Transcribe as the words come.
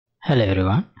Hello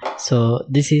everyone. So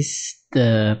this is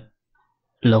the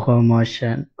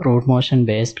Rootmotion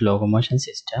based locomotion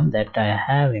system that I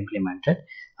have implemented.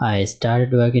 I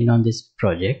started working on this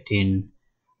project in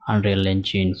Unreal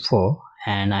Engine 4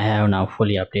 and I have now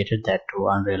fully updated that to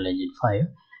Unreal Engine 5.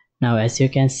 Now as you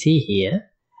can see here,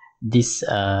 this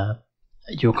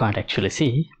you can't actually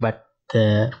see, but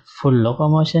the full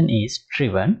locomotion is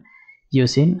driven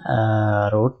using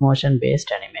Rootmotion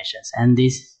based animations, and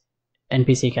these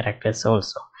NPC characters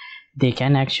also, they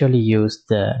can actually use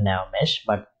the nav mesh,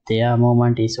 but their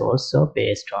movement is also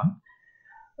based on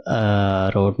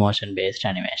Rootmotion based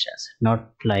animations,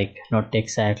 not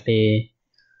exactly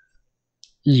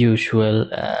usual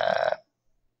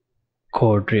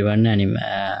code driven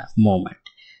movement.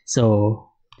 So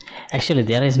actually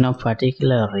there is no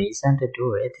particular reason to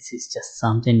do it. This is just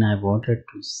something I wanted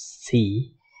to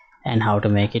see and how to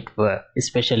make it work,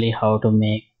 especially how to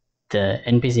make the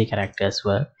NPC characters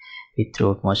work with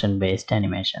Rootmotion based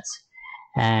animations.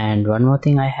 And one more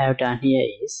thing I have done here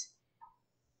is,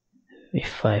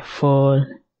 if I fall,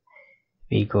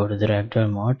 we go to the ragdoll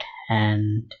mode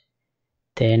and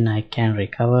then I can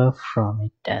recover from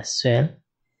it as well,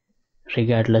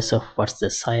 regardless of what's the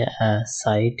side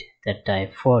that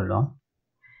I fall on.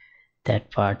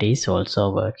 That part is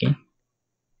also working,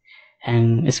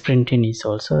 and sprinting is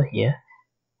also here.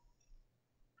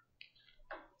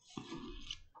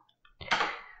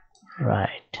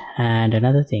 Right, and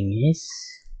another thing is,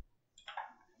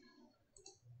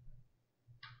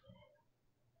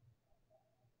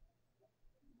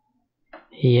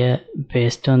 here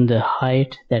based on the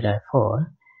height that I fall,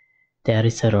 there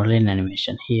is a rolling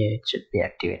animation. Here it should be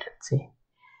activated, see,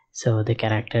 so the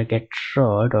character gets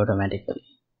rolled automatically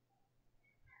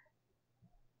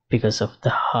because of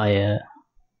the higher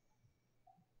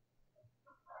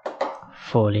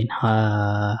falling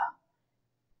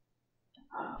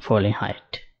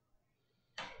height.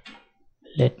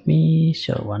 Let me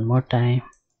show one more time.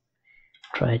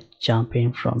 Try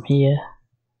jumping from here.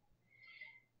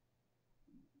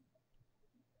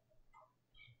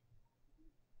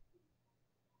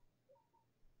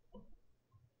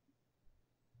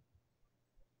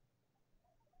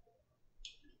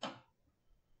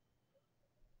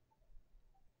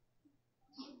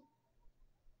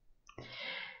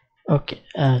 Okay,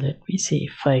 let me see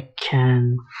if I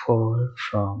can fall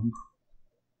from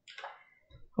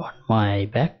on my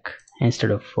back instead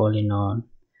of falling on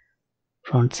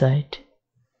front side.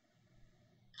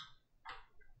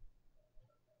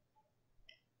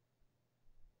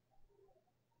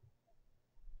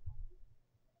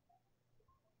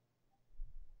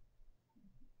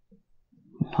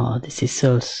 Oh, this is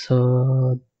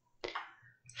also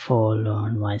fall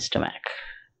on my stomach.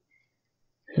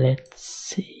 Let's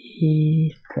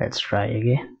see, let's try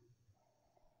again.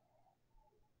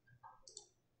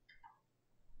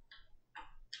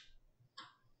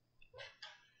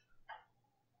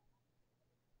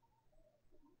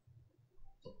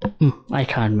 I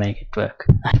can't make it work.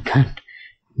 I can't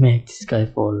make this guy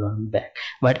fall on back,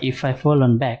 but if I fall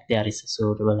on back, there is a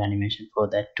suitable animation for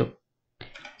that too.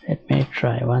 Let me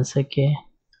try once again.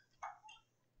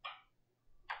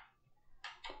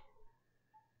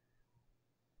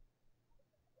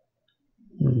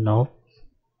 Nope,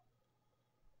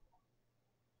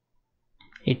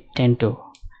 it tend to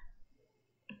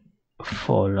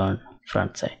fall on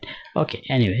front side. Okay,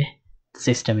 anyway, the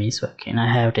system is working. I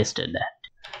have tested that.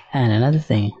 And another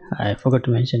thing I forgot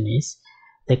to mention is,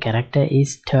 the character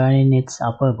is turning its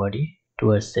upper body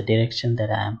towards the direction that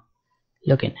I am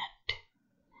looking at.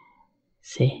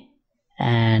 See,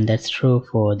 and that's true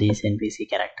for these NPC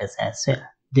characters as well.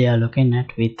 They are looking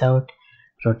at without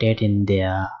rotating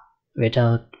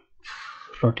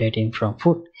from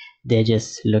foot. They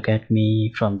just look at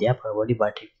me from the upper body,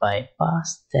 but if I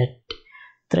pass that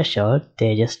threshold,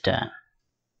 they just turn.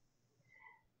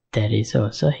 That is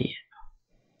also here.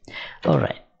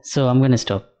 Alright, so I'm gonna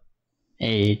stop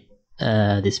this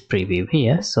preview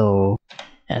here. So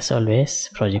as always,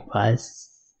 project files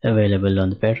available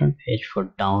on the Patreon page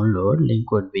for download. Link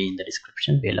would be in the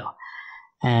description below.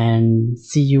 And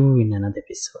see you in another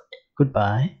episode.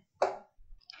 Goodbye.